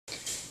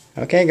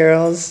Okay,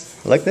 girls,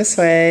 look this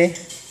way.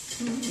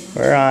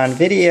 We're on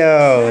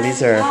video.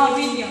 These are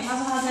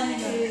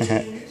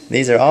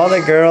these are all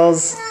the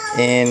girls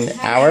in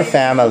our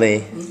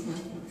family.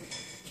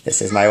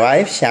 This is my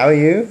wife,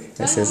 Xiaoyu.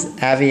 This is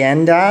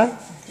Avienda.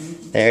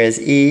 There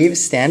is Eve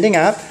standing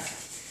up.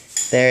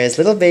 There is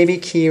little baby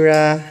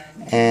Kira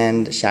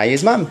and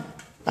Xiaoyu's mom,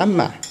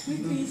 Amma,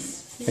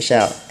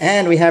 Michelle.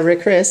 And we have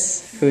Rick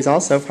Chris, who's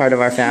also part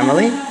of our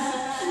family.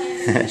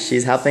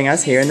 She's helping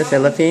us here in the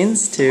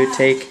Philippines to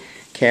take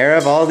care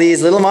of all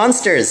these little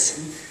monsters.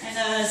 And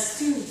us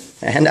too.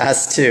 And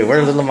us too.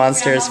 We're little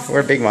monsters.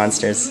 We're big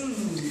monsters.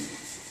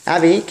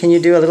 Abby, can you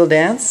do a little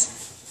dance?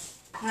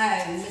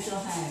 Can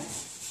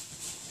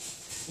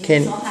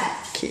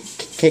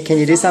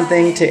you do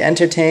something to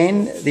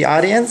entertain the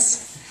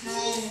audience?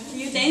 Can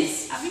you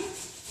dance, Abby?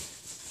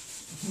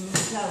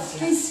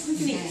 Dance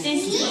quickly.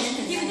 Dance.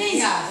 Give dance.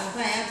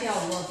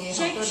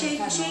 Shake,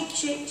 shake, shake,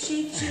 shake, shake,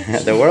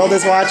 shake. The world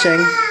is watching.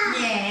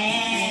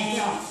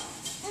 Yeah.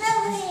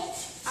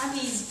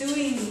 Abby's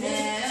doing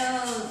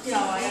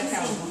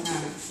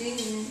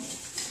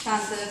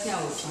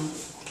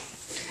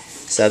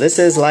So this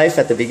is life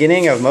at the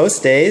beginning of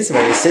most days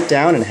where we sit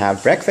down and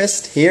have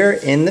breakfast here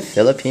in the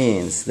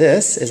Philippines.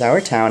 This is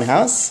our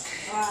townhouse.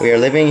 We are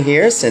living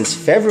here since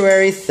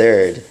February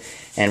 3rd,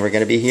 and we're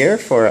going to be here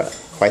for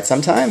quite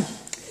some time.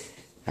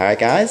 Alright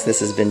guys, this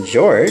has been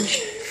George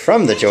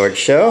from The George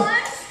Show,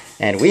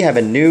 and we have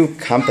a new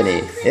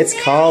company. It's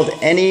called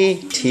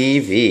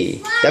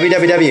AnyTV.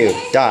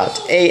 www.any.tv.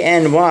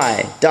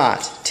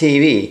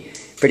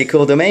 Pretty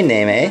cool domain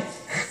name, eh?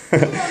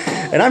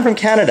 And I'm from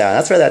Canada.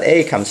 That's where that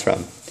A comes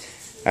from.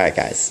 Alright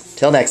guys,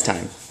 till next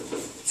time.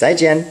 再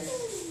见.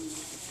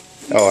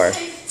 Or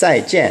再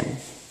见.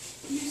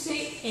 You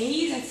say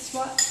A